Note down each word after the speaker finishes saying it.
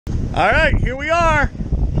All right, here we are.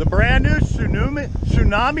 The brand new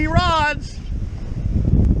Tsunami rods.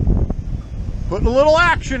 Putting a little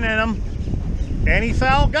action in them.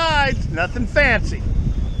 Anti-foul guides, nothing fancy.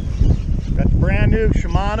 Got the brand new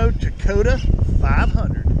Shimano Dakota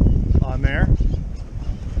 500 on there.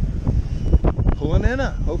 Pulling in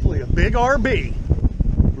hopefully a big RB.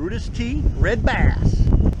 Brutus T red bass.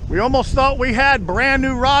 We almost thought we had brand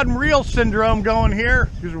new rod and reel syndrome going here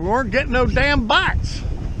because we weren't getting no damn bites.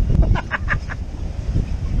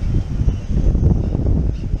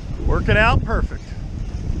 Working out perfect.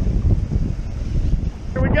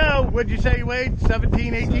 Here we go. What'd you say you weighed?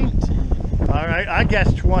 17, 18? All right, I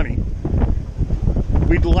guess 20.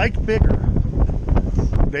 We'd like bigger.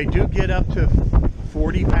 They do get up to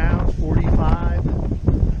 40 pounds, 45.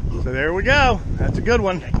 So there we go. That's a good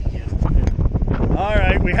one. All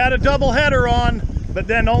right, we had a double header on, but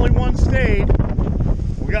then only one stayed.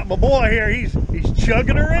 We got my boy here. He's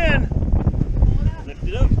chugging her in. Lift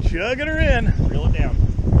it up. Chugging her in. Reel it down.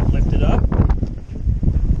 Lift it up.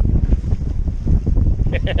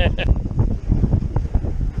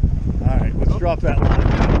 All right, let's drop that line.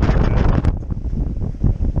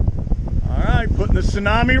 All right, putting the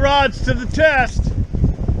Tsunami rods to the test.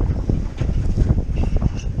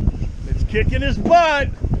 It's kicking his butt.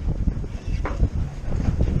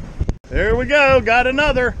 There we go, got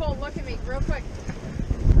another. Cole, look at me real quick.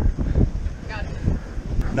 Got it.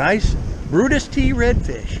 Nice Brutus T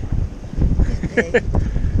redfish.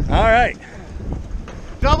 All right,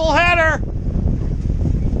 double header.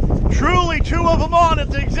 Truly two of them on at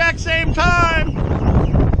the exact same time.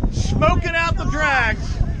 Smoking out the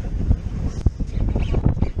drags.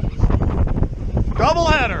 Double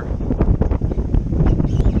header.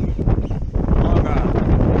 Oh God.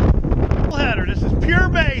 Double header. This is pure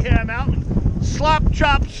mayhem out in Slop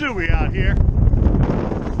Chop Suey out here.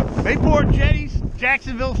 Mayport Jetties,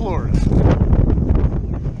 Jacksonville, Florida.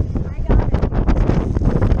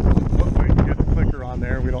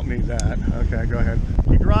 There, we don't need that. Okay, go ahead.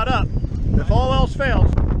 Keep your rod up. If all else fails,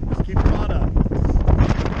 just keep your rod up.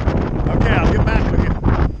 Okay, I'll get back with you.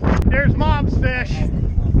 There's Mom's fish.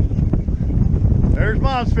 There's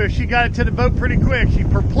Mom's fish. She got it to the boat pretty quick. She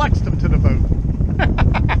perplexed him to the boat.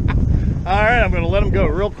 All right, I'm going to let him go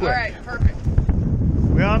real quick. All right, perfect.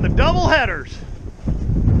 We're on the double headers.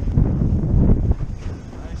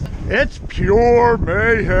 It's pure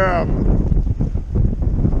mayhem.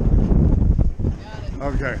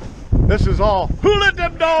 Okay, this is all, who let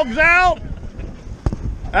them dogs out?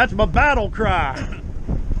 That's my battle cry.